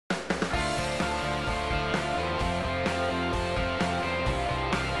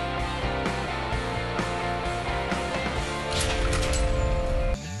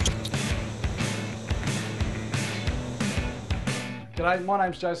G'day, my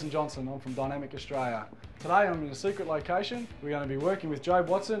name's Jason Johnson. I'm from Dynamic Australia. Today I'm in a secret location. We're going to be working with Jobe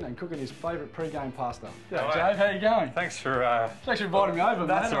Watson and cooking his favourite pre-game pasta. Yeah, Jobe, how you going? Thanks for thanks for inviting me over, that's mate.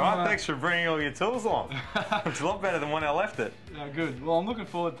 That's all right. Thanks for bringing all your tools along. It's a lot better than when I left it. Yeah, good. Well, I'm looking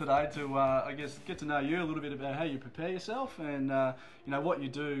forward today to, I guess, get to know you a little bit about how you prepare yourself and, you know, what you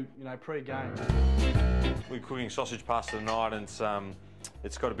do, you know, pre-game. We're cooking sausage pasta tonight, and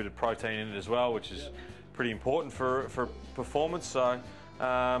it's got a bit of protein in it as well, which is pretty important for performance. So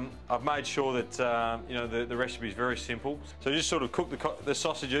I've made sure that you know, the recipe is very simple. So you just sort of cook the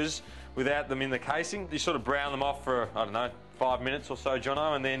sausages without them in the casing. You sort of brown them off for, I don't know, 5 minutes or so,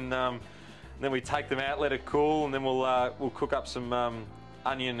 Jono, and then we take them out, let it cool, and then we'll cook up some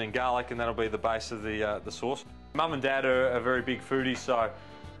onion and garlic, and that'll be the base of the sauce. Mum and Dad are very big foodies, so,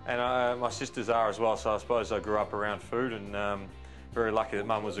 and my sisters are as well. So I suppose I grew up around food, and very lucky that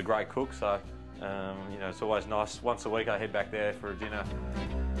Mum was a great cook. So. You know, it's always nice. Once a week I head back there for a dinner.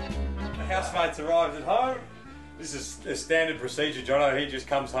 The housemates arrives at home. This is a standard procedure, Jono. He just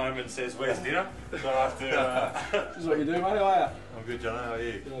comes home and says, "Where's dinner?" So I have to... This is what you do, mate, how are you? I'm good, Jono. How are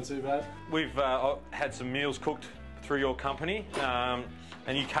you? Not too bad. We've had some meals cooked through your company,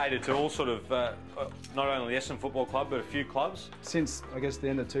 and you cater to all sort of, not only the Essendon Football Club, but a few clubs. Since, I guess, the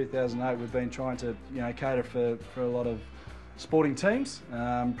end of 2008, we've been trying to, you know, cater for a lot of sporting teams,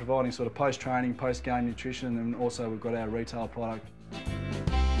 providing sort of post-training, post-game nutrition, and then also we've got our retail product.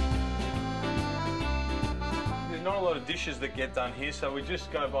 There's not a lot of dishes that get done here, so we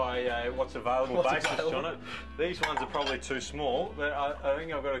just go by what's available basis, Jono. These ones are probably too small, but I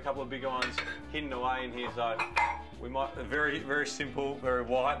think I've got a couple of bigger ones hidden away in here, so we might, very, very simple, very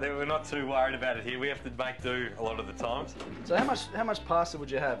white. We're not too worried about it here. We have to make do a lot of the times. So how much pasta would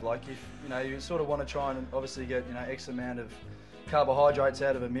you have? Like, if you know, you sort of want to try and obviously get, you know, X amount of carbohydrates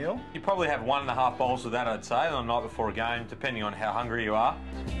out of a meal. You probably have 1.5 bowls of that, I'd say, on the night before a game, depending on how hungry you are.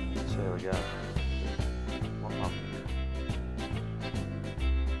 So there we go.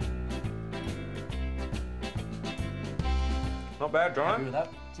 Not bad, Jono. Happy with that?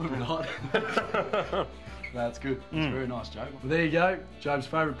 It's a little bit hot. No, that's good. It's very nice, Jobe. Well, there you go. Jobe's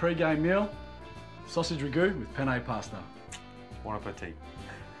favourite pre-game meal: sausage ragu with penne pasta. Bon appetit.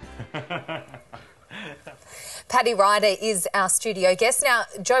 Paddy Ryder is our studio guest. Now,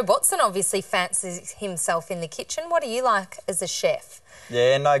 Jobe Watson obviously fancies himself in the kitchen. What do you like as a chef?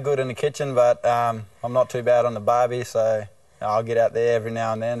 Yeah, no good in the kitchen, but I'm not too bad on the barbie, so I'll get out there every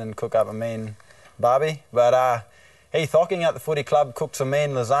now and then and cook up a mean barbie. But Heath Hocking at the footy club cooks a mean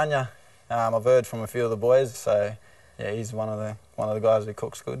lasagna. I've heard from a few of the boys, so yeah, he's one of the guys who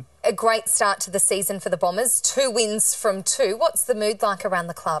cooks good. A great start to the season for the Bombers. 2 wins from 2. What's the mood like around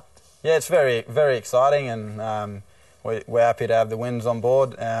the club? Yeah, it's very, very exciting, and we're happy to have the wins on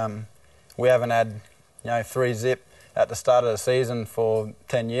board. We haven't had, you know, 3-zip at the start of the season for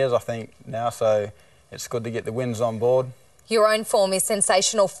 10 years, I think, now, so it's good to get the wins on board. Your own form is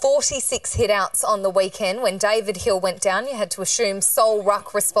sensational. 46 hit-outs on the weekend. When David Hill went down, you had to assume sole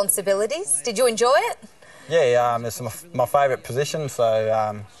ruck responsibilities. Did you enjoy it? Yeah, it's my favourite position,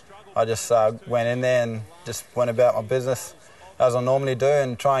 so I just went in there and just went about my business as I normally do,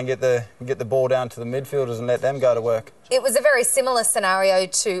 and try and get the ball down to the midfielders and let them go to work. It was a very similar scenario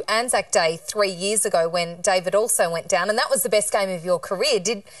to Anzac Day 3 years ago when David also went down, and that was the best game of your career.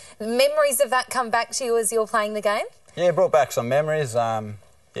 Did memories of that come back to you as you were playing the game? Yeah, it brought back some memories.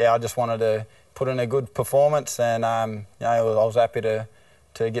 Yeah, I just wanted to put in a good performance, and you know, I was happy to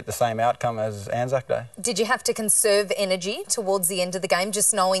get the same outcome as Anzac Day. Did you have to conserve energy towards the end of the game,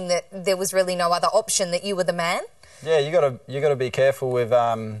 just knowing that there was really no other option, that you were the man? Yeah, you got to be careful with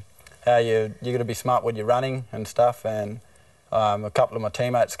how you got to be smart when you're running and stuff. And a couple of my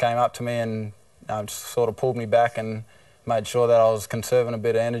teammates came up to me and sort of pulled me back and made sure that I was conserving a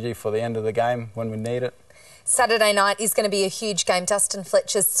bit of energy for the end of the game when we need it. Saturday night is going to be a huge game. Dustin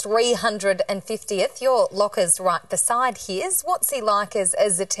Fletcher's 350th. Your locker's right beside his. What's he like as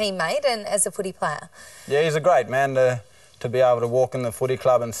a teammate and as a footy player? Yeah, he's a great man to be able to walk in the footy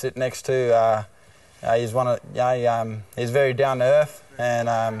club and sit next to. He's he's very down to earth,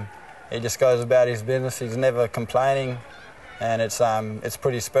 and he just goes about his business. He's never complaining, and it's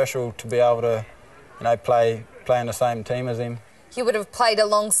pretty special to be able to, you know, play in the same team as him. You would have played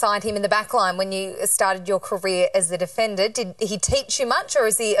alongside him in the back line when you started your career as a defender. Did he teach you much, or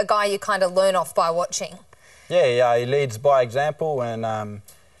is he a guy you kind of learn off by watching? Yeah, he leads by example, and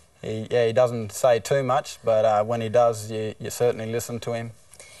he doesn't say too much, but when he does, you certainly listen to him.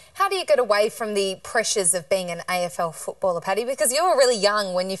 How do you get away from the pressures of being an AFL footballer, Paddy? Because you were really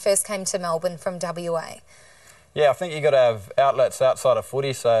young when you first came to Melbourne from WA. Yeah, I think you've got to have outlets outside of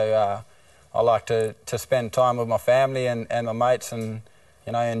footy, so I like to spend time with my family and my mates, and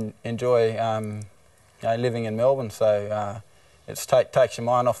enjoy living in Melbourne. So it takes your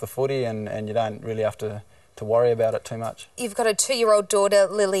mind off the footy, and you don't really have to worry about it too much. You've got a 2-year-old daughter,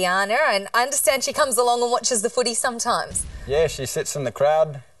 Liliana, and I understand she comes along and watches the footy sometimes. Yeah, she sits in the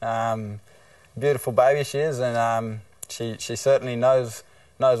crowd. Beautiful baby she is, and she certainly knows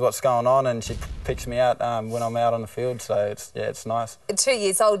what's going on, and she picks me out when I'm out on the field. So it's nice. At 2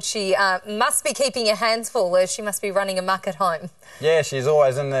 years old, she must be keeping her hands full, or she must be running amok at home. Yeah, she's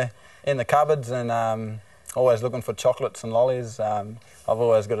always in the cupboards and always looking for chocolates and lollies. I've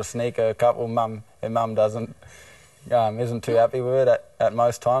always got a sneaker, a couple. Her mum isn't too happy with it at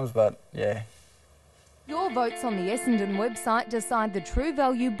most times, but yeah. Your votes on the Essendon website decide the True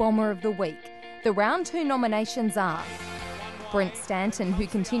Value Bomber of the Week. The round 2 nominations are Brent Stanton, who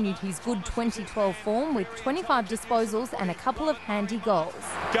continued his good 2012 form with 25 disposals and a couple of handy goals.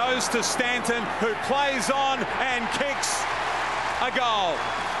 Goes to Stanton, who plays on and kicks a goal.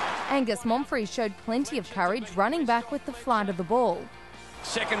 Angus Monfries showed plenty of courage running back with the flight of the ball.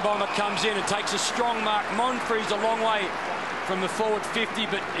 Second bomber comes in and takes a strong mark. Monfries a long way from the forward 50,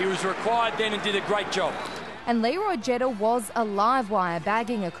 but he was required then and did a great job. And Leroy Jetta was a live wire,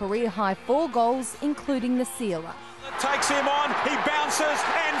 bagging a career-high 4 goals, including the sealer. Takes him on, he bounces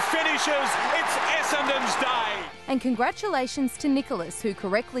and finishes. It's Essendon's day. And congratulations to Nicholas, who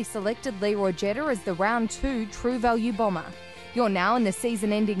correctly selected Leroy Jetta as the round 2 True Value Bomber. You're now in the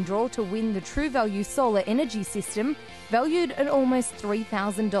season-ending draw to win the True Value Solar Energy System, valued at almost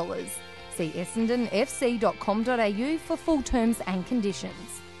 $3,000. See essendonfc.com.au for full terms and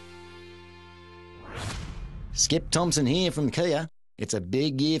conditions. Skip Thompson here from Kia. It's a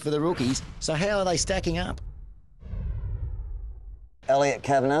big year for the rookies, so how are they stacking up? Elliot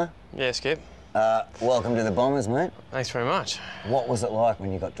Kavanagh. Yeah, Skip. Welcome to the Bombers, mate. Thanks very much. What was it like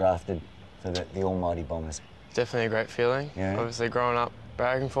when you got drafted for the almighty Bombers? Definitely a great feeling. Yeah. Obviously growing up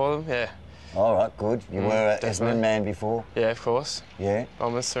barracking for them, yeah. All right, good. You were an Essendon man before? Yeah, of course. Yeah.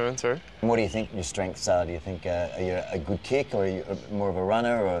 Bombers through and through. And what do you think your strengths are? Do you think are you a good kick, or are you more of a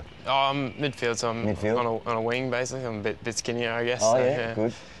runner? Or? Oh, I'm midfield, so I'm midfield? On a wing, basically. I'm a bit skinnier, I guess. Oh, so, yeah,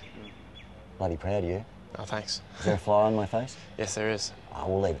 good. Bloody proud of you. Oh, thanks. Is there a fly on my face? Yes, there is. Oh,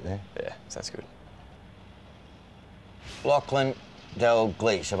 we'll leave it there. Yeah, sounds good. Lachlan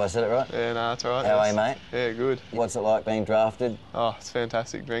Dalgleish, have I said it right? Yeah, no, that's all right. How are you, mate? Yeah, good. What's it like being drafted? Oh, it's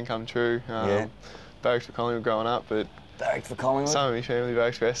fantastic. Dream come true. Yeah. Barracked for Collingwood growing up, but... Barracked for Collingwood? Some of my family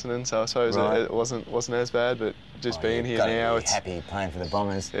barracked for Essendon, so I suppose it wasn't as bad, but just being here now... It's happy playing for the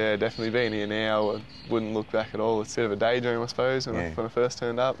Bombers. Yeah, definitely being here now, I wouldn't look back at all. It's a bit of a daydream, I suppose, when I first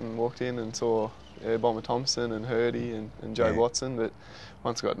turned up and walked in and saw Bomber Thompson and Hurdy and Joe Watson, but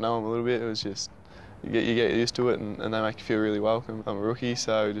once I got to know them a little bit, it was just... You get used to it, and they make you feel really welcome. I'm a rookie,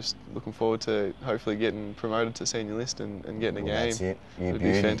 so just looking forward to hopefully getting promoted to senior list and getting a game. That's it. It'd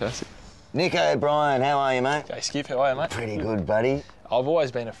be fantastic. Nick O'Brien, how are you, mate? Hey, Skip, how are you, mate? Pretty good, buddy. I've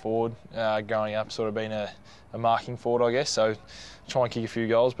always been a forward growing up, sort of been a marking forward, I guess, so try and kick a few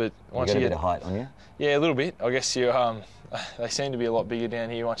goals, but once you get... a bit of height on you? Yeah, a little bit. I guess you they seem to be a lot bigger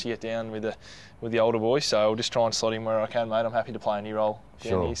down here once you get down with the older boys, so I'll just try and slot in where I can, mate. I'm happy to play any role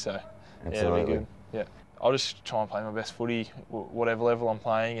down here, so absolutely. Yeah, it'll be good. Yeah. I'll just try and play my best footy, whatever level I'm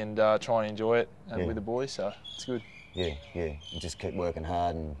playing, and try and enjoy it with the boys, so it's good. Yeah. You just keep working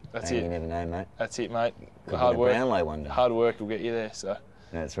hard, and you never know, mate. That's it, mate. Could hard work. Brownlow one day. Hard work will get you there, so.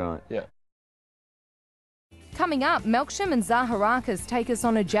 That's right. Yeah. Coming up, Melksham and Zaharakis take us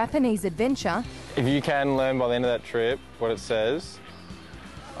on a Japanese adventure. If you can learn by the end of that trip what it says,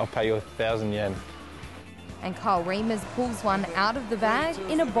 I'll pay you 1,000 yen. And Kyle Reimers pulls one out of the bag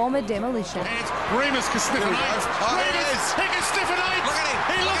in a Bomber demolition. Reimers can sniff an 8. Reimers, he can sniff an 8. Look at him.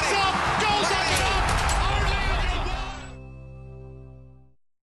 He looks up. Goals up and up.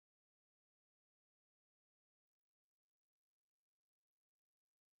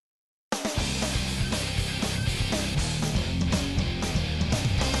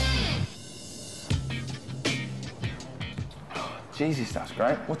 Jesus, that's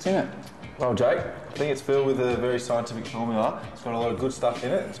great. What's in it? Well, Jake, I think it's filled with a very scientific formula. It's got a lot of good stuff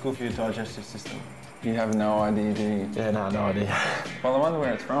in it. It's good for your digestive system. You have no idea, do you? Yeah, no idea. Well, I wonder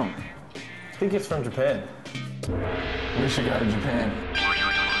where it's from. I think it's from Japan. We should go to Japan.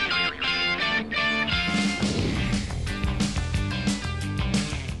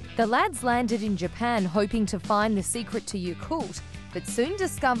 The lads landed in Japan hoping to find the secret to Yakult, but soon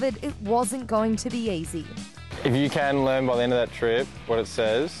discovered it wasn't going to be easy. If you can learn by the end of that trip what it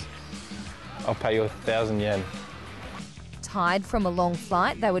says, I'll pay you 1,000 yen. tired from a long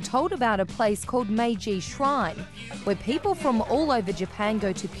flight, they were told about a place called Meiji Shrine, where people from all over Japan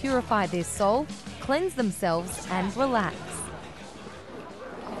go to purify their soul, cleanse themselves and relax.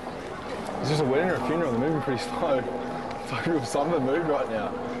 Is this a wedding or a funeral? They're moving pretty slow. It's like a real somber mood right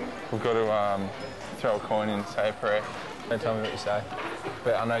now. We've got to throw a coin in and say a prayer. Don't tell me what you say,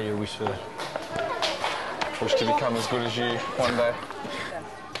 but I know you wish to become as good as you one day.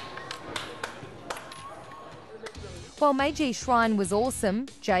 While Meiji Shrine was awesome,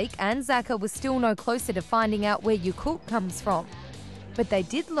 Jake and Zaka were still no closer to finding out where your cook comes from. But they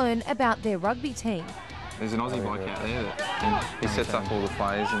did learn about their rugby team. There's an Aussie bloke out there that he sets up all the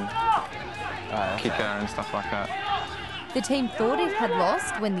plays and kicker and stuff like that. The team thought it had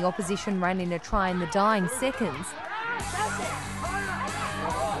lost when the opposition ran in a try in the dying seconds.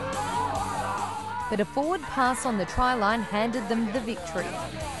 But a forward pass on the try line handed them the victory.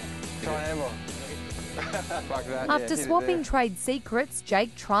 After swapping trade secrets,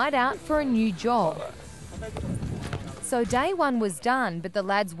 Jake tried out for a new job. So day one was done, but the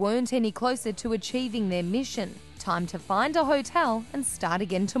lads weren't any closer to achieving their mission. Time to find a hotel and start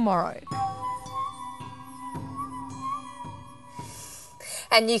again tomorrow.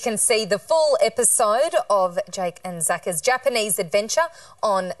 And you can see the full episode of Jake and Zaka's Japanese adventure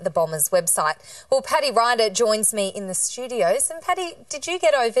on the Bombers website. Well, Paddy Ryder joins me in the studios. And Paddy, did you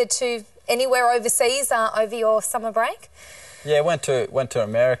get over to anywhere overseas over your summer break? Yeah, went to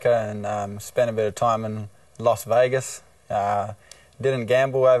America and spent a bit of time in Las Vegas. Didn't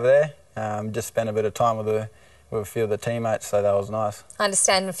gamble over there. Just spent a bit of time with a few of the teammates, so that was nice. I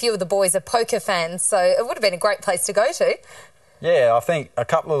understand a few of the boys are poker fans, so it would have been a great place to go to. Yeah, I think a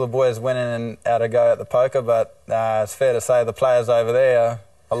couple of the boys went in and had a go at the poker, but it's fair to say the players over there are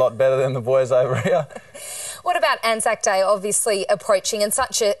a lot better than the boys over here. What about Anzac Day obviously approaching, and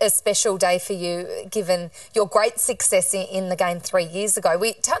such a special day for you given your great success in the game 3 years ago?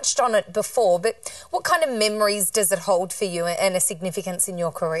 We touched on it before, but what kind of memories does it hold for you and a significance in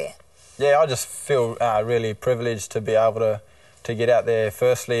your career? Yeah, I just feel really privileged to be able to get out there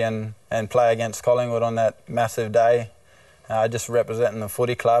firstly and play against Collingwood on that massive day. Just representing the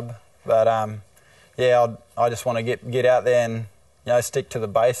footy club, but yeah, I just want to get out there and stick to the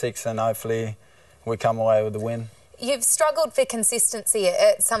basics, and hopefully we come away with the win. You've struggled for consistency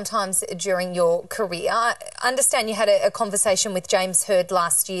sometimes during your career. I understand you had a conversation with James Hird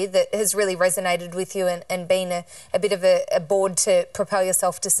last year that has really resonated with you and been a bit of a board to propel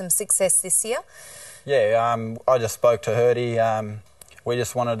yourself to some success this year. Yeah, I just spoke to Hirdy. We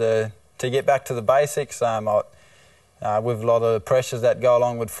just wanted to get back to the basics. With a lot of the pressures that go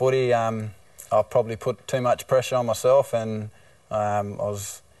along with footy, I probably put too much pressure on myself, and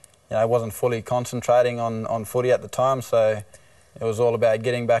I wasn't fully concentrating on footy at the time. So it was all about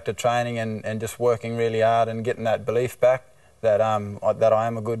getting back to training and just working really hard and getting that belief back that I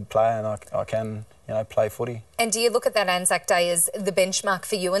am a good player and I can play footy. And do you look at that Anzac Day as the benchmark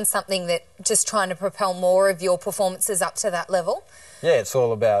for you and something that just trying to propel more of your performances up to that level? Yeah, it's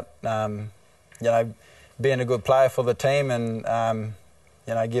all about being a good player for the team and,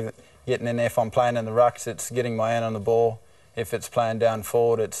 getting in there. If I'm playing in the rucks, it's getting my hand on the ball. If it's playing down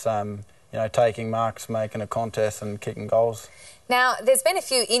forward, it's, taking marks, making a contest and kicking goals. Now, there's been a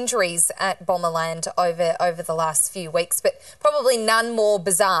few injuries at Bomberland over the last few weeks, but probably none more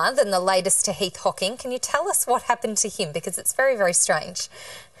bizarre than the latest to Heath Hocking. Can you tell us what happened to him? Because it's very, very strange.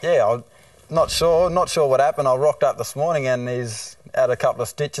 Yeah, I'm not sure what happened. I rocked up this morning and he's had a couple of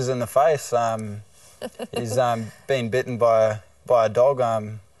stitches in the face. He's been bitten by a dog.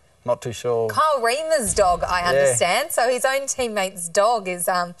 Not too sure. Kyle Reamer's dog, I understand. Yeah. So his own teammate's dog is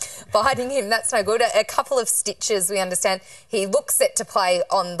biting him. That's no good. A couple of stitches, we understand. He looks set to play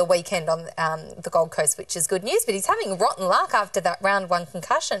on the weekend on the Gold Coast, which is good news, but he's having rotten luck after that round one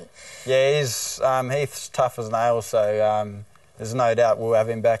concussion. Yeah, Heath's tough as nails, so there's no doubt we'll have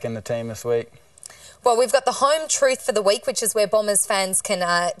him back in the team this week. Well, we've got the home truth for the week, which is where Bombers fans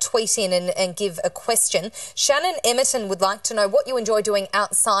can tweet in and give a question. Shannon Emerton would like to know what you enjoy doing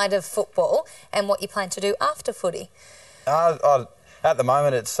outside of football and what you plan to do after footy. At the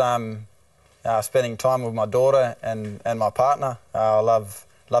moment, it's spending time with my daughter and my partner. I love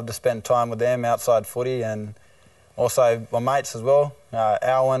to spend time with them outside footy, and also my mates as well.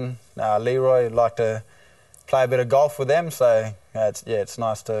 Alwyn, Leroy, like to play a bit of golf with them. So it's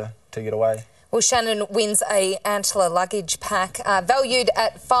nice to get away. Well, Shannon wins a Antler luggage pack valued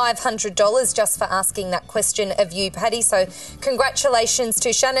at $500 just for asking that question of you, Paddy. So congratulations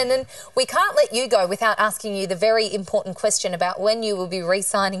to Shannon. And we can't let you go without asking you the very important question about when you will be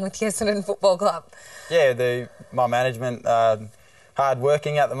re-signing with the Essendon Football Club. Yeah, my management hard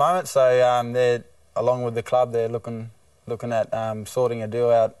working at the moment, so they're along with the club. They're looking looking at sorting a deal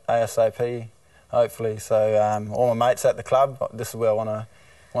out ASAP, hopefully. So all my mates at the club, this is where I want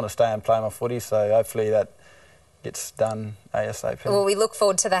to stay and play my footy. So hopefully that gets done ASAP. Well, we look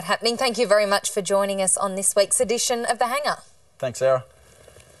forward to that happening. Thank you very much for joining us on this week's edition of The Hangar. Thanks, Sarah.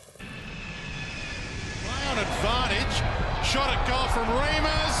 Play on advantage. Shot at goal from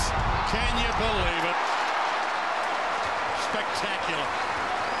Remus. Can you believe it? Spectacular.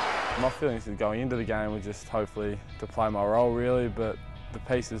 My feelings going into the game were just hopefully to play my role really, but the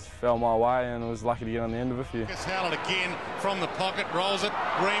pieces fell my way and I was lucky to get on the end of a few. Howlett again from the pocket, rolls it,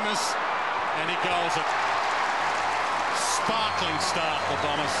 Remus, and he goals it. Sparkling start for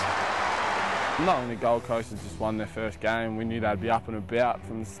Bombers. Not only Gold Coast had just won their first game, we knew they'd be up and about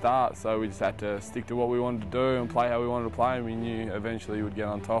from the start, so we just had to stick to what we wanted to do and play how we wanted to play, and we knew eventually we'd get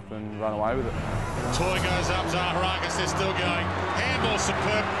on top and run away with it. Toy goes up, Zaharakis, they're still going. Handball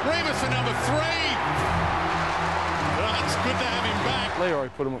superb. Remus for number 3. Well, it's good to have him back. Leroy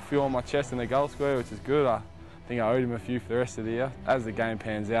put a few on my chest in the goal square, which is good. I think I owed him a few for the rest of the year. As the game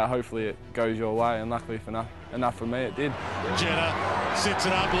pans out, hopefully it goes your way, and luckily for enough for me, it did. Jetta sits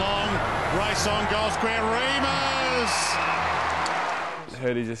it up long, race on goal square, Remus!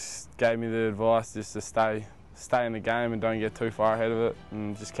 Hurdy just gave me the advice just to stay in the game and don't get too far ahead of it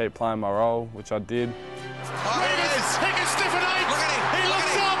and just keep playing my role, which I did. Remus, he can stiff an 8, he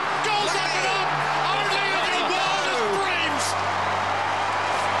looks up, goals open up, only the wildest dreams!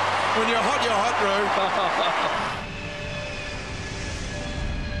 When you're hot, Roo.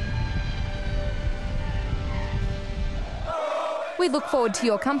 We look forward to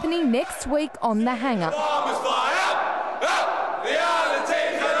your company next week on The Hangar.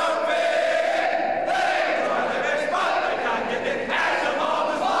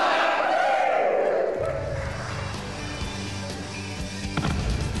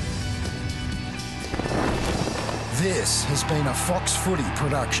 This has been a Fox Footy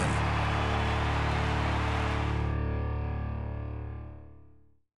production.